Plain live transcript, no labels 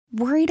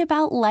Worried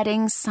about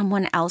letting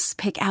someone else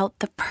pick out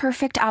the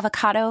perfect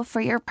avocado for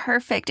your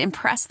perfect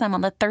impress them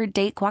on the third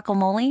date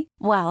guacamole?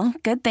 Well,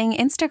 good thing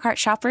Instacart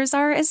shoppers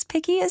are as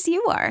picky as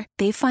you are.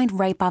 They find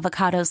ripe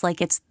avocados like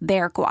it's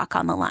their guac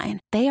on the line.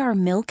 They are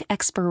milk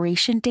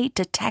expiration date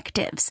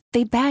detectives.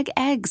 They bag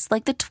eggs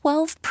like the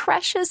 12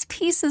 precious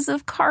pieces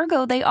of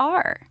cargo they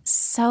are.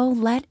 So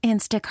let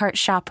Instacart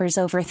shoppers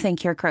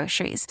overthink your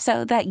groceries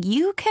so that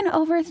you can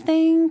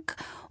overthink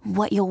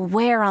what you'll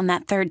wear on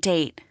that third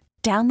date.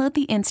 Download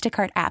the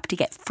Instacart app to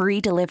get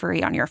free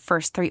delivery on your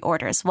first 3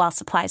 orders while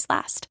supplies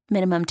last.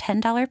 Minimum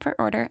 $10 per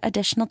order.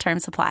 Additional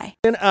terms apply.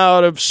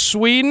 Out of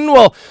Sweden.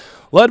 Well,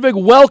 Ludvig,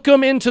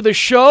 welcome into the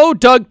show.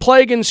 Doug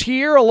Plagens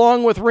here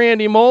along with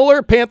Randy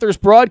Moeller, Panthers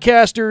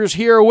broadcasters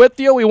here with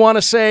you. We want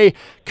to say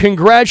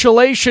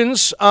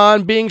congratulations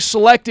on being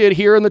selected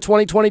here in the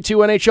 2022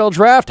 NHL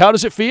Draft. How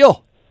does it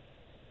feel?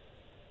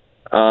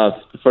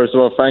 First of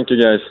all, thank you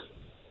guys.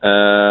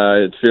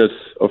 It feels,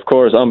 of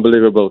course,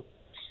 unbelievable.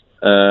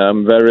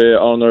 I'm very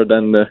honored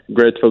and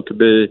grateful to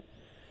be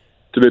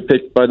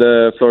picked by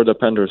the Florida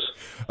Panthers.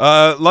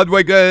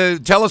 Ludvig,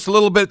 tell us a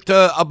little bit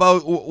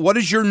about what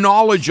is your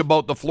knowledge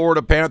about the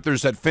Florida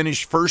Panthers that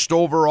finished first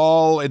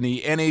overall in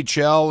the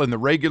NHL in the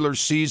regular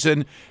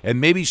season,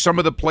 and maybe some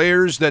of the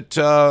players that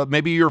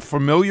maybe you're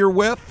familiar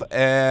with,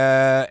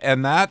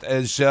 and that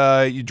as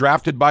you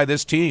drafted by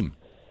this team.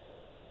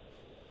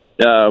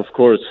 Yeah, of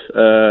course.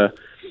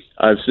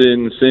 I've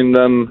seen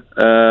them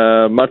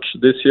much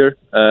this year.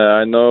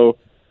 I know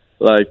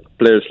like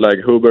players like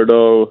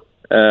Huberdeau,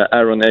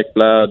 Aaron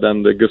Ekblad,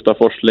 and Gustav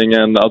Forsling,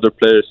 and other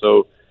players.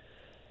 So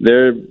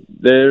they're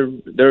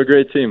a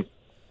great team.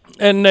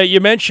 And you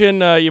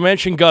mentioned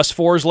Gus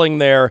Forsling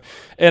there,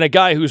 and a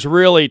guy who's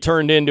really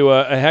turned into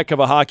a heck of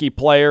a hockey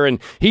player, and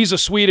he's a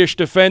Swedish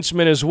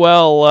defenseman as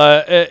well.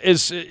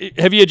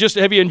 Have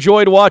you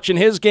enjoyed watching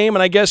his game?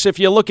 And I guess if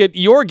you look at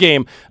your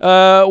game,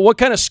 what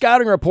kind of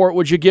scouting report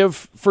would you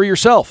give for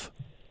yourself?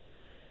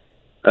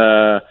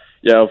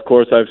 Yeah, of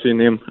course I've seen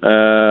him.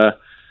 I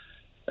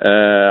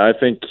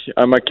think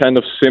I'm a kind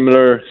of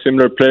similar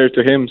player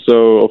to him,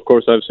 so of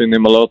course I've seen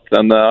him a lot,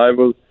 and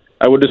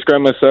I would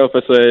describe myself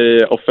as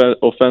a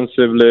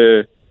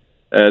offensively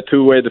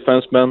two-way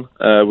defenseman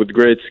with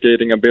great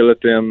skating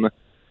ability and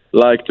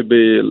like to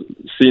be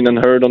seen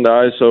and heard on the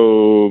ice.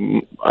 So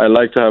I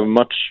like to have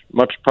much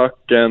puck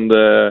and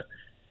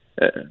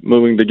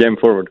moving the game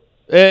forward.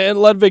 And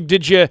Ludvig,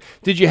 did you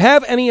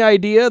have any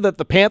idea that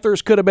the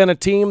Panthers could have been a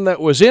team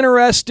that was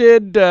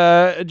interested?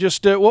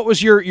 What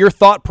was your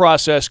thought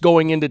process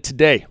going into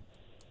today?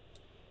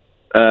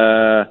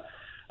 I've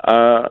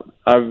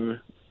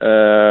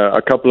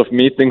a couple of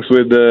meetings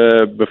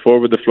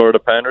before with the Florida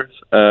Panthers,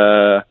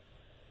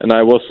 and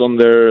I was on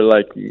their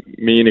like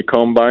mini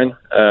combine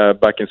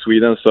back in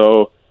Sweden.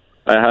 So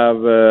I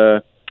have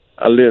a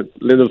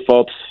little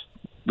thoughts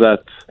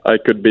that I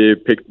could be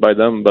picked by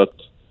them, but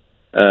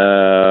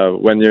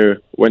when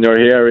you're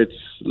here, it's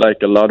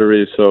like a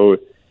lottery, so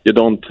you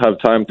don't have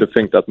time to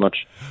think that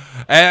much.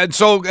 And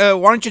so,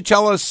 why don't you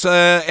tell us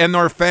and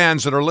our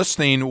fans that are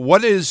listening,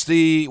 what is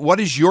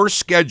your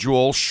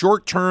schedule,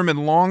 short term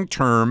and long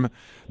term,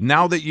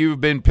 now that you've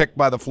been picked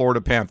by the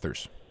Florida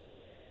Panthers?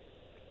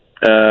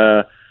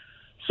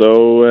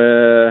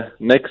 So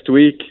next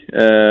week,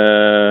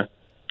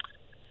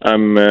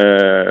 I'm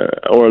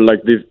or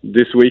like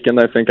this weekend,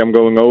 I think I'm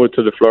going over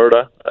to the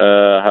Florida.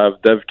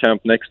 Have dev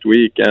camp next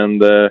week,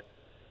 and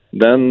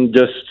then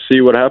just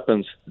see what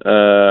happens.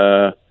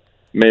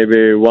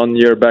 Maybe 1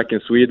 year back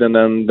in Sweden,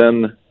 and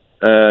then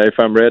if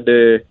I'm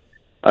ready,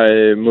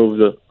 I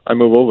move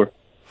over.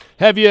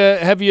 Have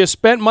you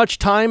spent much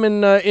time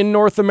in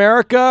North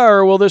America,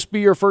 or will this be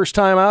your first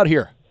time out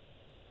here?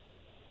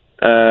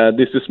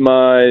 This is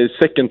my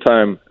second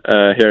time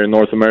here in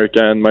North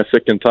America, and my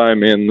second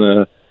time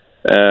in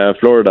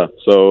Florida.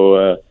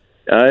 So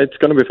it's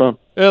going to be fun.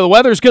 The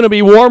weather's going to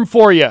be warm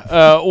for you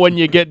when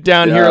you get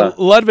down here.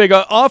 Ludvig,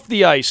 off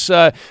the ice,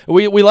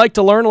 we like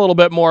to learn a little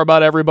bit more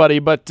about everybody,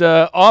 but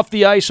off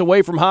the ice,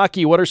 away from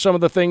hockey, what are some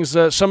of the things,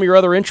 some of your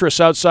other interests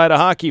outside of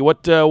hockey?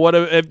 What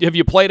have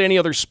you played any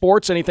other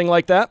sports, anything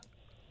like that?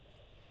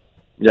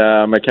 Yeah,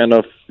 I'm a kind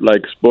of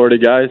like sporty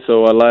guy,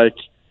 so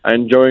I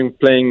enjoy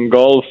playing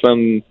golf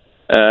and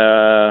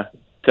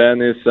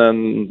tennis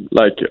and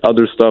like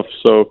other stuff.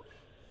 So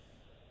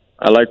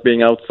I like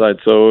being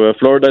outside. So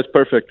Florida is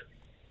perfect.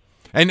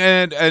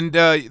 And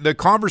the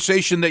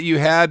conversation that you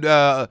had,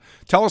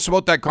 tell us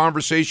about that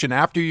conversation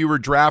after you were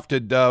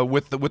drafted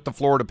with the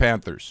Florida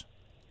Panthers.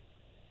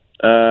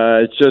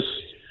 It's just,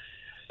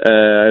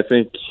 I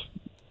think,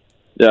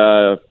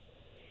 I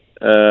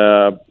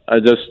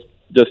just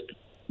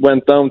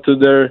went down to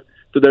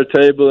their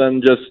table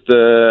and just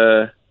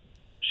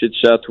chit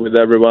chat with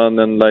everyone,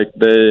 and like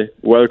they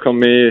welcome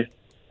me,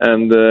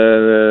 and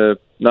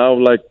now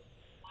like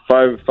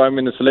five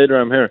minutes later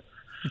I'm here.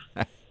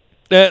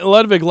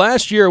 Ludvig,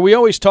 last year, we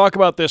always talk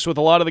about this with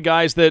a lot of the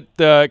guys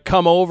that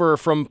come over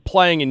from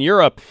playing in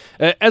Europe.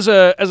 As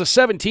a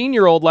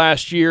 17-year-old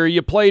last year,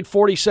 you played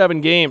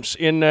 47 games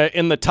in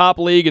the top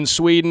league in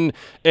Sweden,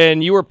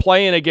 and you were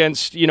playing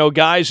against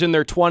guys in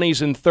their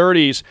 20s and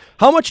 30s.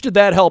 How much did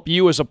that help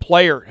you as a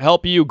player,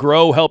 help you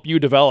grow, help you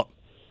develop?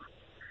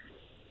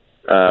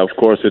 Of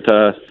course, it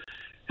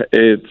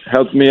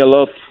helped me a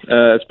lot,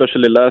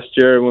 especially last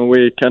year when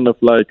we kind of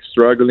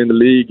struggled in the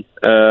league.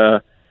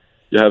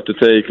 You have to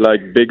take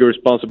bigger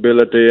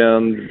responsibility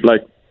and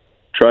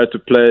try to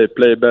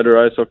play better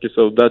ice hockey.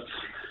 So that's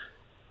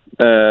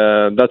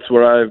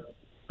where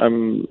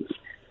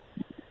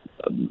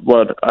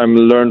what I'm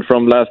learned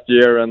from last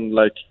year, and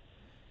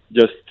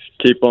just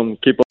keep on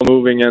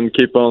moving and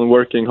keep on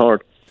working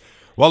hard.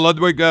 Well,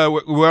 Ludvig,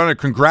 we want to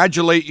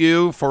congratulate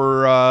you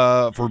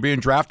for being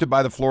drafted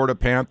by the Florida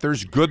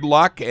Panthers. Good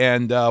luck,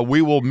 and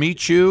we will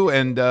meet you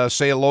and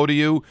say hello to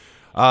you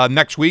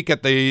next week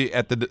at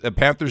the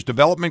Panthers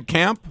development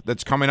camp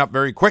that's coming up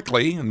very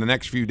quickly in the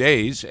next few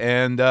days.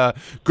 And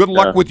good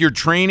luck with your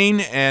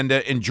training, and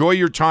enjoy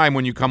your time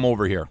when you come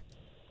over here.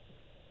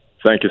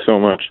 Thank you so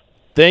much.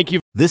 Thank you.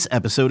 This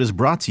episode is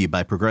brought to you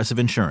by Progressive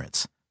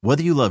Insurance.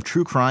 Whether you love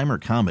true crime or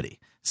comedy,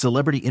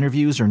 celebrity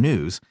interviews or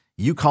news,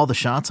 you call the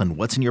shots on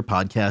what's in your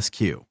podcast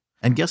queue.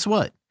 And guess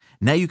what?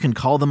 Now you can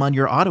call them on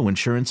your auto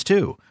insurance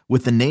too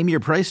with the Name Your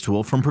Price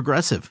tool from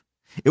Progressive.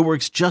 It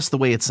works just the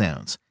way it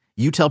sounds.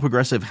 You tell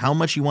Progressive how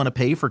much you want to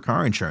pay for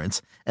car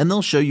insurance, and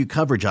they'll show you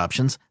coverage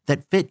options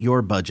that fit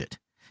your budget.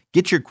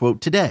 Get your quote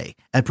today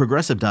at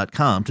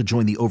Progressive.com to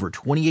join the over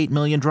 28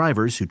 million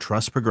drivers who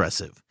trust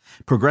Progressive.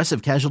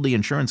 Progressive Casualty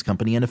Insurance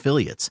Company and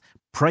Affiliates.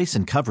 Price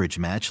and coverage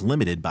match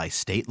limited by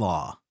state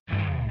law.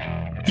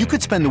 You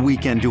could spend the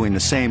weekend doing the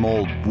same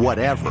old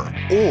whatever,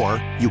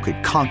 or you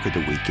could conquer the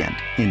weekend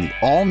in the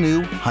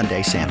all-new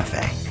Hyundai Santa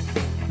Fe.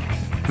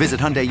 Visit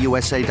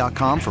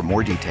HyundaiUSA.com for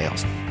more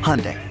details.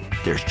 Hyundai,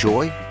 there's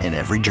joy in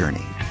every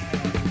journey.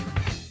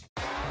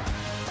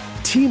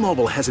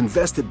 T-Mobile has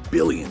invested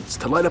billions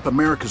to light up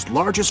America's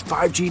largest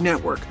 5G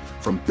network,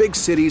 from big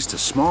cities to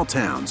small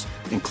towns,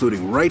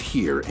 including right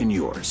here in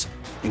yours.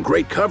 And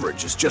great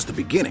coverage is just the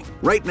beginning.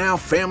 Right now,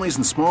 families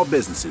and small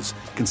businesses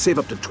can save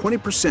up to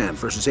 20%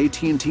 versus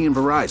AT&T and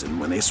Verizon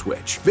when they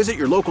switch. Visit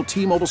your local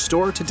T-Mobile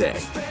store today.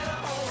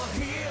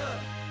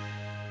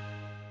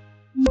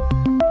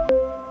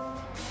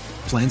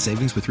 Plan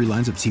savings with 3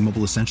 lines of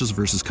T-Mobile Essentials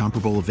versus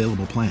comparable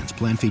available plans.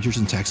 Plan features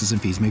and taxes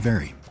and fees may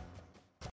vary.